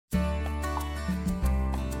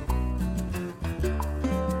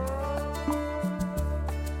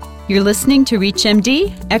You're listening to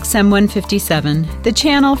ReachMD XM157, the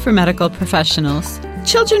channel for medical professionals.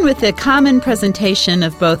 Children with a common presentation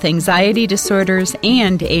of both anxiety disorders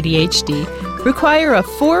and ADHD require a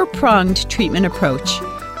four-pronged treatment approach.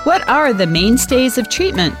 What are the mainstays of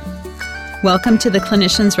treatment? Welcome to the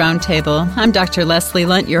Clinicians Roundtable. I'm Dr. Leslie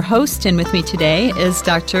Lunt, your host, and with me today is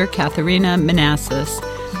Dr. Katharina Manassis.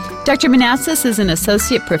 Dr. Manassis is an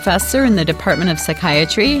associate professor in the Department of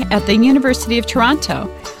Psychiatry at the University of Toronto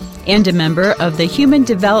and a member of the Human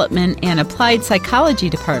Development and Applied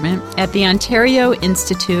Psychology Department at the Ontario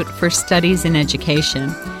Institute for Studies in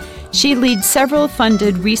Education. She leads several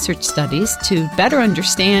funded research studies to better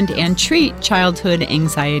understand and treat childhood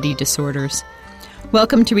anxiety disorders.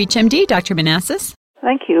 Welcome to ReachMD, Dr. Manassis.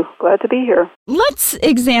 Thank you. Glad to be here. Let's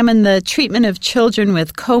examine the treatment of children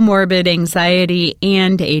with comorbid anxiety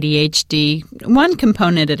and ADHD, one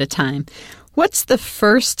component at a time. What's the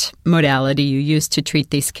first modality you use to treat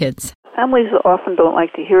these kids? Families often don't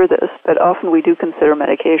like to hear this, but often we do consider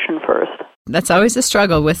medication first. That's always a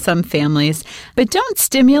struggle with some families. But don't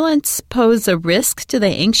stimulants pose a risk to the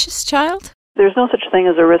anxious child? There's no such thing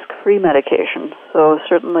as a risk-free medication, so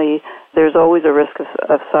certainly there's always a risk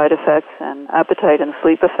of side effects, and appetite and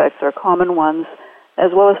sleep effects are common ones,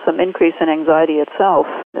 as well as some increase in anxiety itself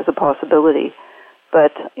is a possibility.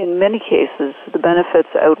 But in many cases, the benefits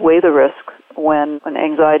outweigh the risk when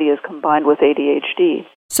anxiety is combined with ADHD.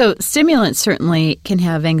 So stimulants certainly can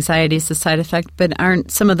have anxiety as a side effect, but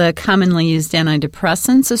aren't some of the commonly used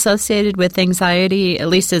antidepressants associated with anxiety, at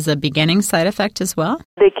least as a beginning side effect as well?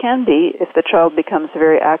 They can be if the child becomes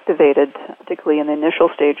very activated, particularly in the initial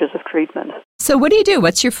stages of treatment. So what do you do?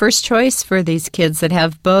 What's your first choice for these kids that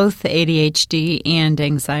have both ADHD and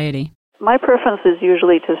anxiety? My preference is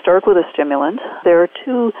usually to start with a stimulant. There are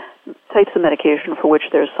two types of medication for which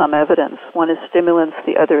there's some evidence. One is stimulants,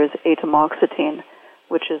 the other is atomoxetine,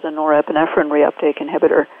 which is a norepinephrine reuptake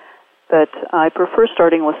inhibitor. But I prefer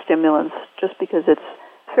starting with stimulants just because it's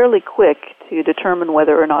fairly quick to determine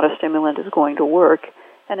whether or not a stimulant is going to work,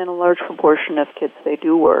 and in a large proportion of kids they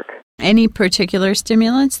do work. Any particular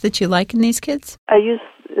stimulants that you like in these kids? I use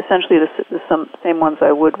essentially the same ones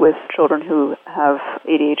I would with children who have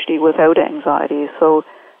ADHD without anxiety. So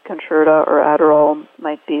Concerta or Adderall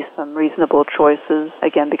might be some reasonable choices,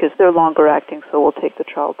 again, because they're longer acting, so we'll take the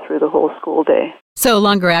child through the whole school day. So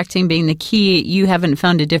longer acting being the key, you haven't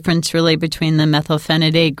found a difference really between the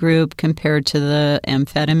methylphenidate group compared to the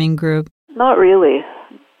amphetamine group? Not really.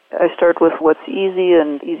 I start with what's easy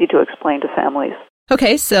to explain to families.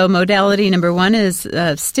 Okay, so modality number one is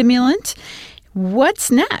stimulant. What's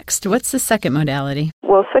next? What's the second modality?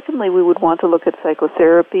 Well, secondly, we would want to look at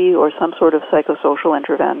psychotherapy or some sort of psychosocial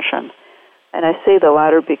intervention. And I say the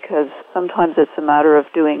latter because sometimes it's a matter of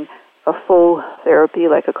doing a full therapy,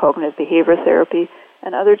 like a cognitive behavior therapy,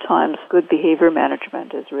 and other times good behavior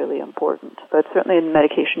management is really important. But certainly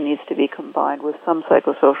medication needs to be combined with some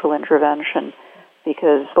psychosocial intervention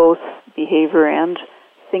because both behavior and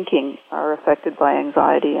thinking are affected by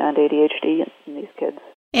anxiety and ADHD in these kids.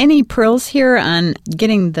 Any pearls here on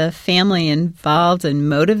getting the family involved and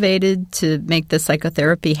motivated to make the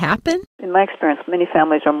psychotherapy happen? In my experience, many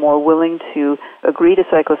families are more willing to agree to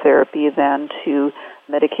psychotherapy than to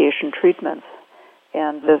medication treatments.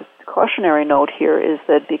 And the cautionary note here is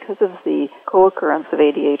that because of the co-occurrence of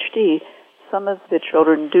ADHD, some of the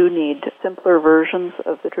children do need simpler versions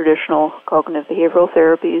of the traditional cognitive behavioral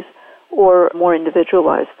therapies or more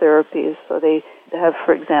individualized therapies. So they have,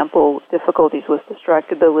 for example, difficulties with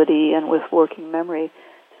distractibility and with working memory.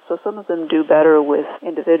 So some of them do better with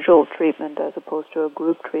individual treatment as opposed to a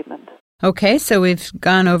group treatment. Okay, so we've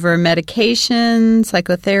gone over medication,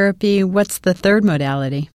 psychotherapy. What's the third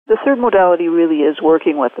modality? The third modality really is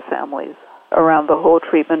working with the families around the whole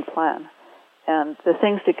treatment plan. And the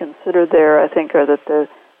things to consider there, I think, are that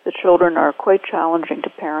the children are quite challenging to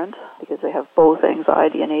parent because they have both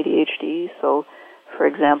anxiety and ADHD. So, for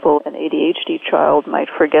example, an ADHD child might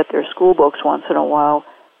forget their school books once in a while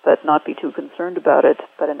but not be too concerned about it.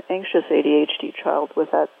 But an anxious ADHD child with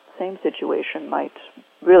that same situation might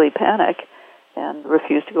really panic and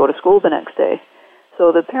refuse to go to school the next day.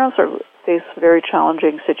 So the parents face very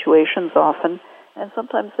challenging situations often, and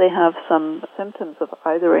sometimes they have some symptoms of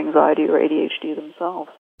either anxiety or ADHD themselves.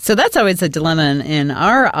 So that's always a dilemma in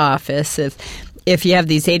our office. If you have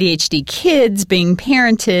these ADHD kids being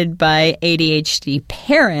parented by ADHD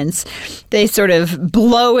parents, they sort of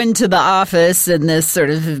blow into the office in this sort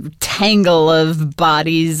of tangle of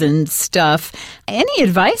bodies and stuff. Any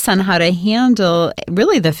advice on how to handle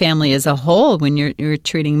really the family as a whole when you're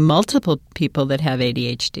treating multiple people that have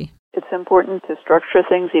ADHD? It's important to structure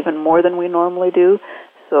things even more than we normally do.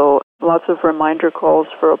 So Lots of reminder calls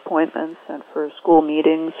for appointments and for school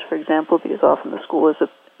meetings, for example, because often the school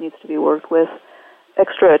needs to be worked with.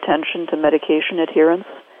 Extra attention to medication adherence,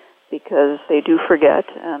 because they do forget,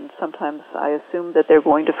 and sometimes I assume that they're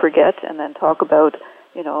going to forget, and then talk about,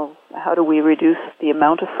 how do we reduce the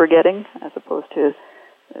amount of forgetting as opposed to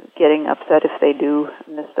getting upset if they do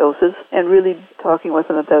miss doses, and really talking with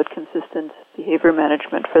them about consistent behavior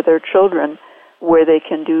management for their children, where they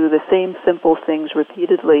can do the same simple things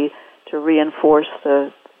repeatedly to reinforce the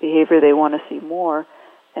behavior they want to see more,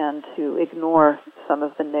 and to ignore some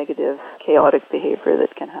of the negative, chaotic behavior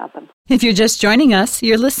that can happen. If you're just joining us,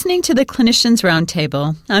 you're listening to the Clinicians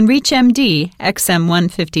Roundtable on ReachMD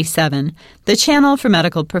XM157, the channel for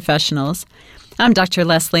medical professionals. I'm Dr.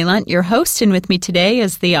 Leslie Lunt, your host, and with me today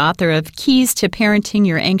is the author of Keys to Parenting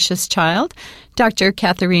Your Anxious Child, Dr.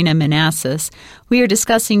 Katharina Manasas. We are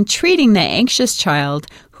discussing treating the anxious child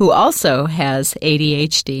who also has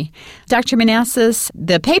ADHD. Dr. Manasas,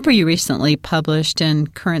 the paper you recently published in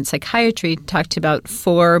Current Psychiatry talked about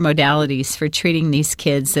 4 modalities for treating these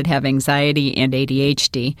kids that have anxiety and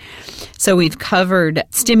ADHD. So we've covered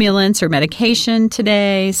stimulants or medication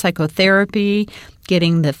today, psychotherapy,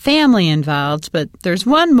 getting the family involved, but there's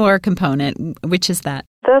one more component. Which is that?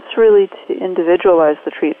 That's really to individualize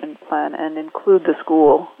the treatment plan and include the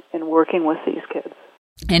school in working with these kids.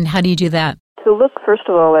 And how do you do that? To look, first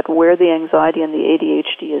of all, at where the anxiety and the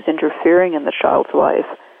ADHD is interfering in the child's life.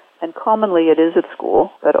 And commonly it is at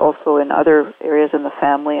school, but also in other areas in the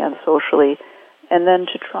family and socially. And then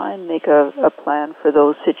to try and make a plan for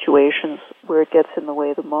those situations where it gets in the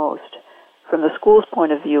way the most. From the school's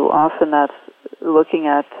point of view, often that's looking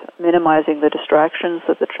at minimizing the distractions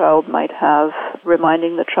that the child might have,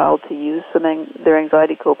 reminding the child to use their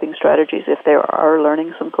anxiety coping strategies if they are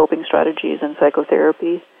learning some coping strategies in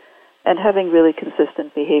psychotherapy, and having really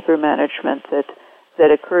consistent behavior management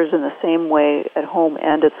that occurs in the same way at home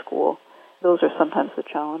and at school. Those are sometimes the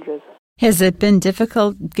challenges. Has it been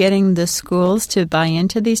difficult getting the schools to buy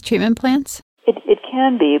into these treatment plans? It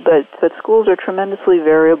can be, but schools are tremendously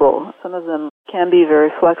variable. Some of them can be very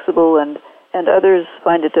flexible, and others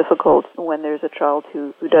find it difficult when there's a child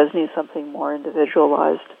who does need something more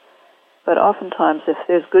individualized. But oftentimes, if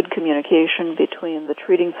there's good communication between the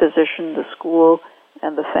treating physician, the school,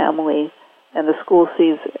 and the family, and the school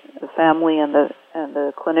sees the family and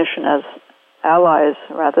the clinician as allies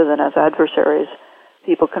rather than as adversaries,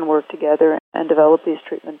 people can work together and develop these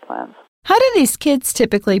treatment plans. How do these kids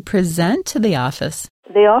typically present to the office?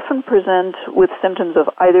 They often present with symptoms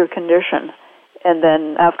of either condition, and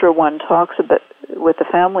then after one talks a bit with the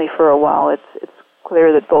family for a while, it's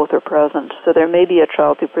clear that both are present. So there may be a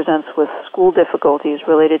child who presents with school difficulties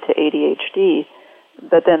related to ADHD,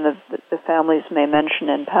 but then the families may mention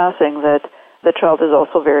in passing that the child is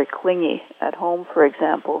also very clingy at home, for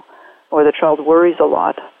example, or the child worries a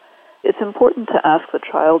lot. It's important to ask the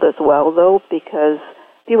child as well, though, because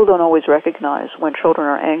people don't always recognize when children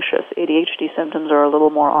are anxious. ADHD symptoms are a little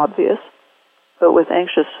more obvious, but with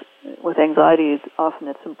anxiety, often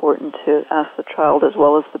it's important to ask the child as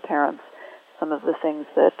well as the parents some of the things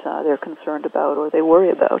that they're concerned about or they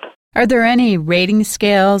worry about. Are there any rating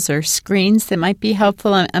scales or screens that might be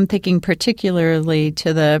helpful? I'm thinking particularly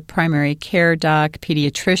to the primary care doc,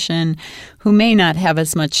 pediatrician, who may not have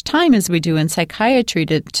as much time as we do in psychiatry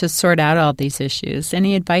to sort out all these issues.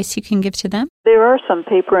 Any advice you can give to them? There are some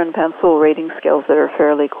paper and pencil rating scales that are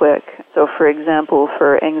fairly quick. So, for example,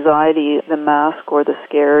 for anxiety, the MASC or the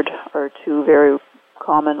SCARED are 2 very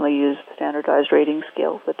commonly used standardized rating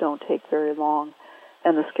scales that don't take very long.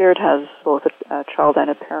 And the SCARED has both a child and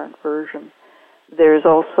a parent version. There's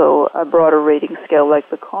also a broader rating scale like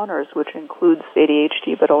the Conners, which includes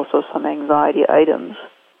ADHD but also some anxiety items,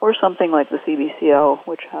 or something like the CBCL,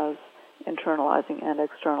 which has internalizing and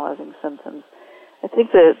externalizing symptoms. I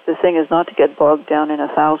think that the thing is not to get bogged down in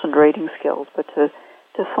 1,000 rating scales, but to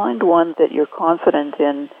find one that you're confident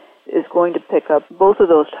in is going to pick up both of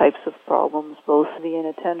those types of problems, both the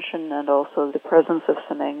inattention and also the presence of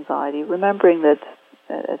some anxiety, remembering that,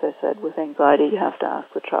 as I said, with anxiety, you have to ask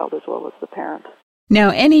the child as well as the parent.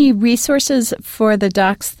 Now, any resources for the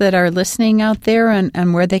docs that are listening out there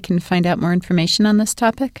and where they can find out more information on this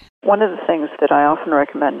topic? One of the things that I often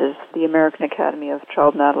recommend is the American Academy of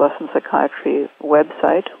Child and Adolescent Psychiatry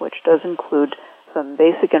website, which does include some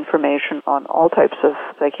basic information on all types of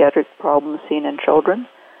psychiatric problems seen in children.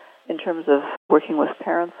 In terms of working with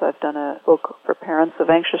parents, I've done a book for parents of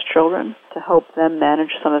anxious children to help them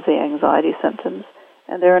manage some of the anxiety symptoms.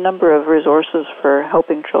 And there are a number of resources for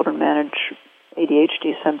helping children manage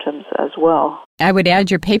ADHD symptoms as well. I would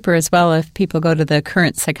add your paper as well. If people go to the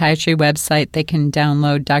Current Psychiatry website, they can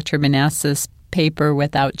download Dr. Manasas' paper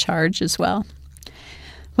without charge as well.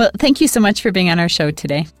 Well, thank you so much for being on our show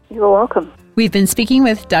today. You're welcome. We've been speaking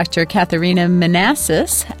with Dr. Katharina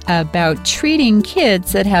Manassis about treating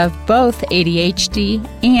kids that have both ADHD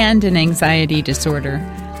and an anxiety disorder.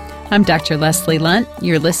 I'm Dr. Leslie Lunt.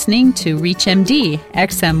 You're listening to ReachMD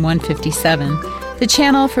XM157, the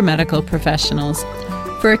channel for medical professionals.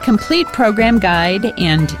 For a complete program guide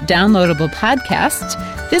and downloadable podcasts,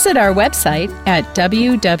 visit our website at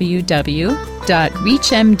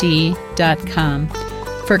www.reachmd.com.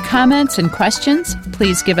 For comments and questions,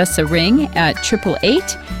 please give us a ring at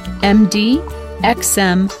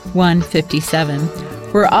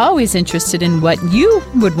 888-MD-XM157. We're always interested in what you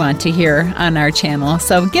would want to hear on our channel,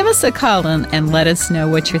 so give us a call and let us know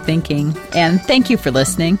what you're thinking. And thank you for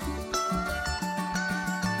listening.